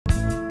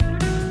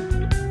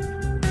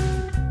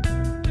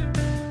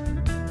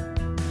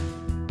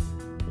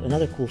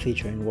Another cool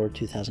feature in Word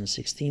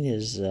 2016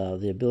 is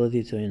the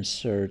ability to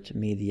insert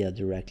media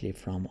directly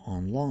from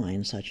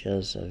online, such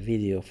as a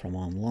video from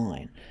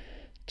online.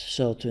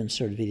 So to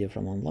insert video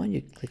from online,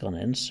 you click on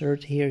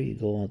Insert here, you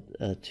go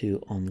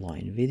to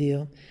Online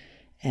Video,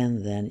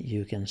 and then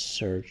you can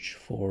search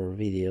for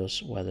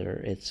videos,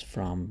 whether it's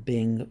from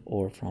Bing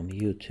or from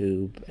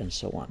YouTube and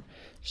so on.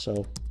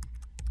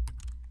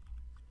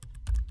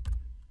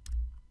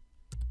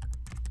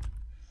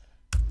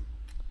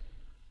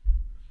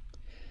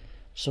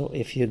 So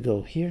if you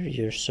go here,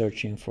 you're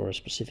searching for a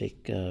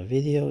specific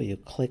video, you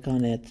click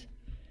on it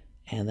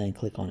and then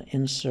click on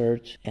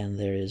Insert, and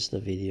there is the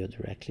video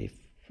directly,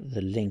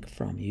 the link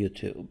from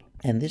YouTube.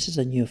 And this is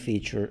a new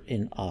feature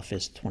in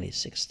Office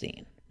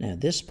 2016. Now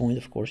at this point,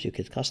 of course, you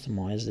could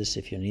customize this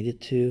if you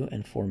needed to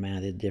and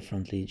format it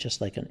differently,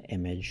 just like an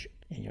image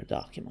in your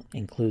document,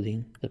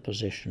 including the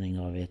positioning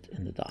of it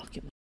in the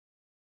document.